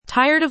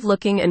Tired of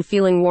looking and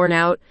feeling worn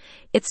out?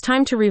 It's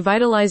time to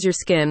revitalize your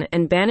skin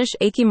and banish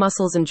achy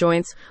muscles and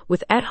joints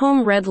with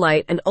at-home red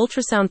light and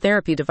ultrasound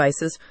therapy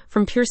devices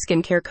from Pure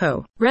Skincare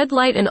Co. Red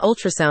light and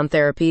ultrasound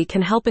therapy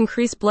can help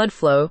increase blood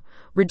flow,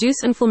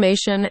 reduce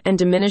inflammation, and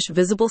diminish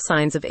visible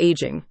signs of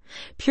aging.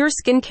 Pure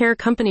Skincare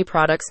Company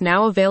products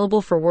now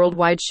available for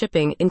worldwide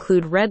shipping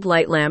include red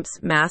light lamps,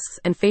 masks,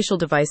 and facial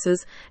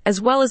devices,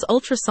 as well as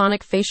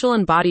ultrasonic facial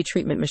and body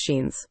treatment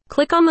machines.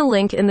 Click on the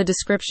link in the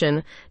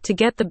description to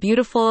get the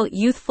beautiful,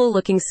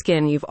 youthful-looking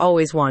skin you've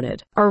always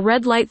wanted. Are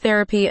red light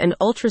therapy and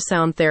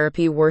ultrasound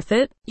therapy worth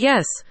it?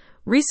 Yes.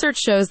 Research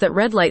shows that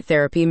red light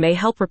therapy may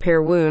help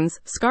repair wounds,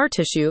 scar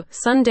tissue,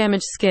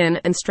 sun-damaged skin,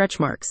 and stretch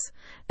marks.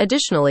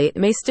 Additionally, it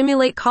may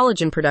stimulate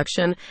collagen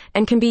production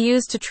and can be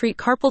used to treat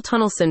carpal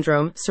tunnel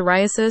syndrome,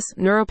 psoriasis,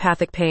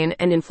 neuropathic pain,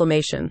 and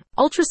inflammation.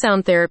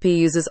 Ultrasound therapy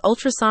uses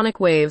ultrasonic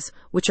waves,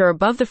 which are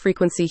above the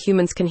frequency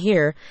humans can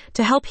hear,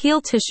 to help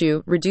heal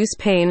tissue, reduce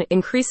pain,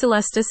 increase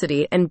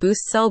elasticity, and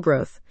boost cell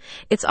growth.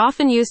 It's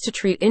often used to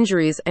treat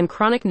injuries and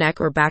chronic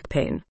neck or back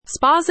pain.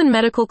 Spas and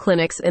medical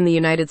clinics in the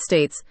United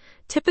States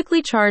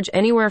typically charge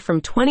anywhere from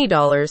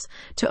 $20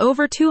 to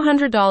over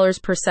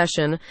 $200 per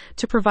session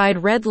to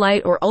provide red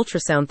light or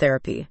ultrasound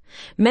therapy.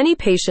 Many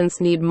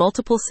patients need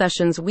multiple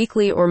sessions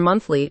weekly or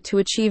monthly to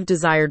achieve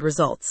desired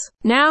results.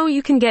 Now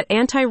you can get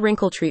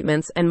anti-wrinkle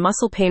treatments and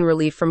muscle pain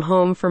relief from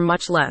home for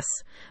much less.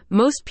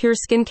 Most Pure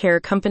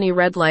Skincare Company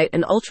red light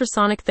and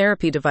ultrasonic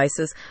therapy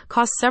devices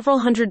cost several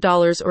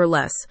 $100s or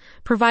less,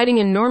 providing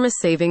enormous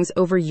savings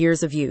over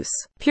years of use.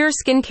 Pure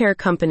Skincare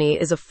Company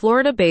is a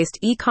Florida-based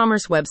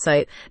e-commerce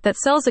website that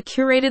sells a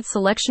curated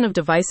selection of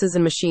devices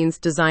and machines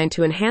designed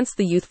to enhance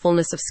the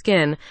youthfulness of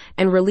skin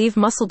and relieve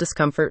muscle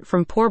discomfort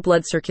from poor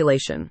blood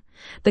circulation.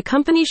 The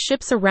company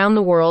ships around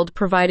the world,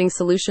 providing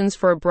solutions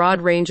for a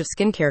broad range of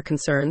skincare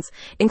concerns,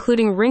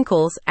 including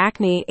wrinkles,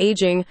 acne,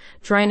 aging,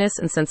 dryness,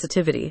 and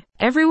sensitivity.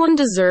 Everyone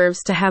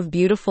deserves to have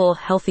beautiful,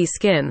 healthy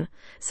skin,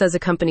 says a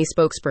company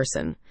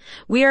spokesperson.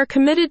 We are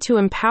committed to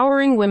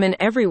empowering women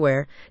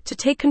everywhere to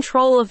take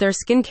control of their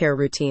skincare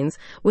routines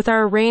with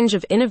our range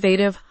of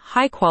innovative,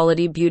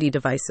 high-quality beauty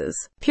devices.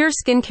 Pure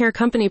Skincare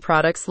Company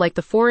products like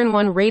the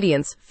 4-in-1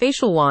 Radiance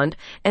Facial Wand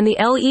and the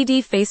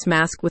LED Face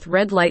Mask with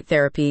red light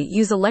therapy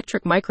use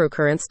electric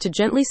microcurrents to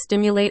gently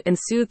stimulate and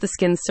soothe the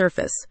skin's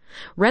surface.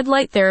 Red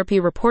light therapy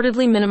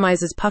reportedly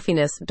minimizes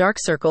puffiness, dark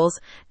circles,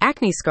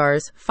 acne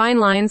scars, fine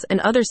lines, and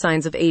other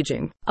signs of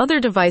aging. Other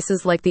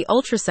devices like the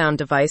ultrasound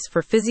device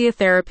for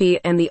physiotherapy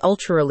and the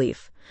Ultra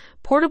Relief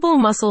portable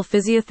muscle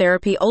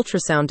physiotherapy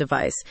ultrasound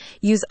device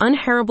use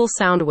unhearable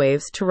sound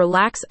waves to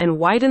relax and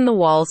widen the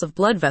walls of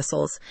blood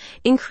vessels,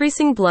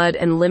 increasing blood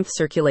and lymph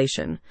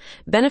circulation.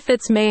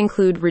 Benefits may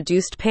include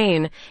reduced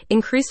pain,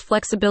 increased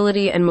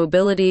flexibility and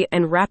mobility,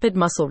 and rapid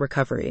muscle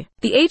recovery.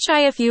 The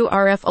HIFU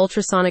RF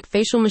ultrasonic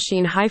facial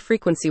machine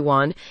high-frequency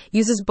wand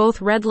uses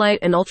both red light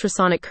and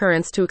ultrasonic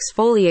currents to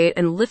exfoliate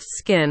and lift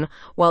skin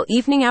while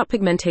evening out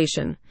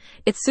pigmentation.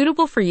 It's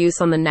suitable for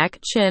use on the neck,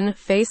 chin,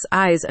 face,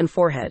 eyes, and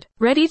forehead.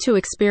 Ready to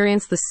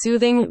experience the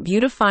soothing,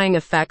 beautifying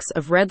effects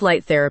of red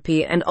light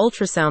therapy and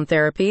ultrasound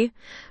therapy?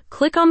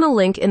 Click on the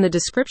link in the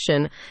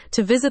description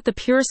to visit the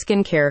Pure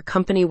Skincare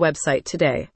Company website today.